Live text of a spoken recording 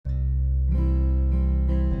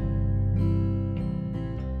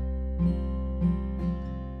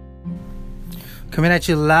Coming at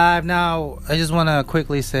you live now. I just want to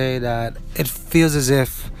quickly say that it feels as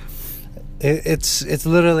if it's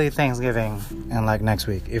literally Thanksgiving and like next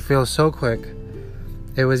week. It feels so quick.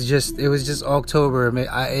 It was just October.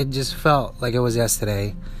 It just felt like it was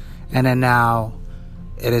yesterday, and then now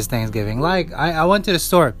it is Thanksgiving. Like I went to the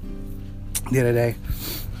store the other day,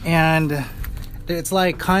 and it's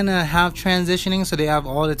like kind of half transitioning. So they have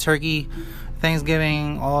all the turkey,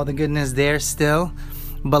 Thanksgiving, all the goodness there still.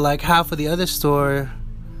 But like half of the other store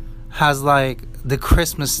has like the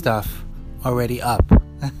Christmas stuff already up.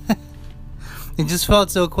 It just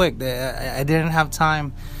felt so quick. I didn't have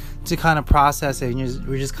time to kind of process it.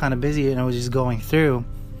 We're just kind of busy, and it was just going through.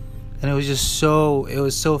 And it was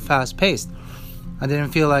so fast paced. I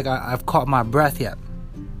didn't feel like I've caught my breath yet.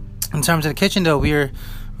 In terms of the kitchen though, we're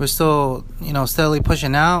still, steadily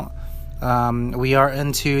pushing out. We are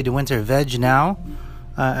into the winter veg now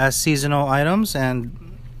as seasonal items, and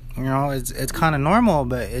it's kind of normal,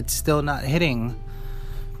 but it's still not hitting.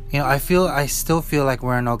 I still feel like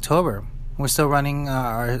we're in October. We're still running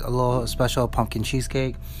a little special pumpkin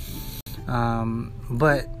cheesecake.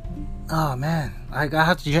 But oh man, I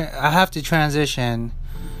have to transition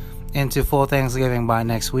into full Thanksgiving by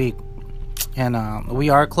next week, and we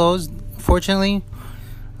are closed, fortunately.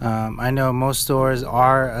 I know most stores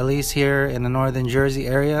are, at least here in the northern Jersey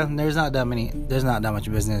area. There's not that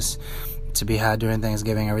much business to be had during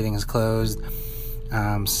Thanksgiving. Everything is closed.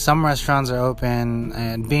 Some restaurants are open,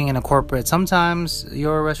 and being in a corporate, sometimes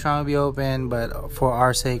your restaurant will be open, but for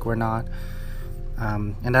our sake, we're not.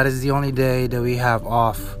 And that is the only day that we have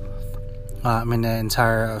off in the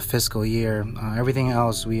entire fiscal year. Everything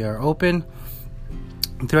else, we are open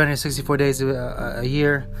 364 days a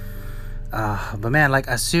year. But man, like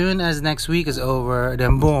as soon as next week is over,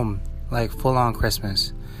 then boom, like full on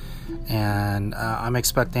Christmas. And I'm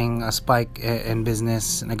expecting a spike in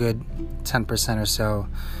business, in a good 10% or so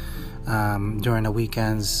during the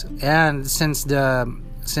weekends. And since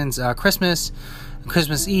Christmas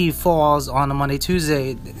Eve falls on a Monday,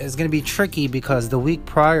 Tuesday, it's going to be tricky because the week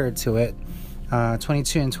prior to it,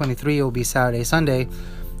 22 and 23 will be Saturday, Sunday.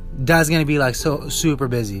 That's going to be like so super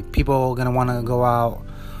busy. People are going to want to go out,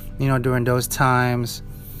 during those times.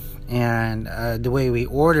 And the way we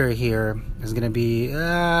order here is going to be,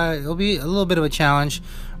 it'll be a little bit of a challenge,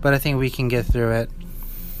 but I think we can get through it.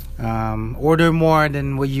 Order more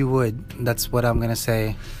than what you would. That's what I'm going to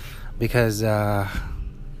say, because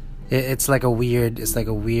it's like a weird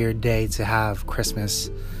day to have Christmas.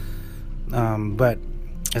 But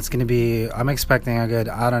it's going to be, I'm expecting a good,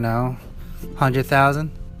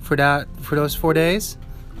 100,000 for those 4 days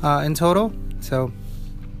in total. So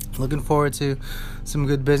looking forward to some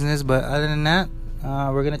good business. But other than that,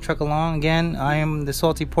 we're gonna truck along. Again, I am the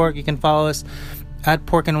Salty Pork. You can follow us at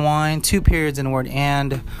Pork and Wine, 2 periods in the word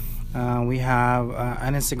and. We have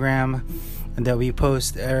an Instagram that we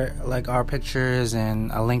post like our pictures,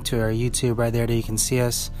 and a link to our YouTube right there that you can see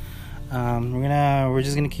us. We're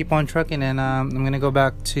just gonna keep on trucking, and I'm gonna go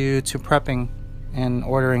back to prepping and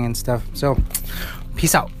ordering and stuff. So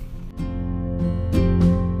peace out.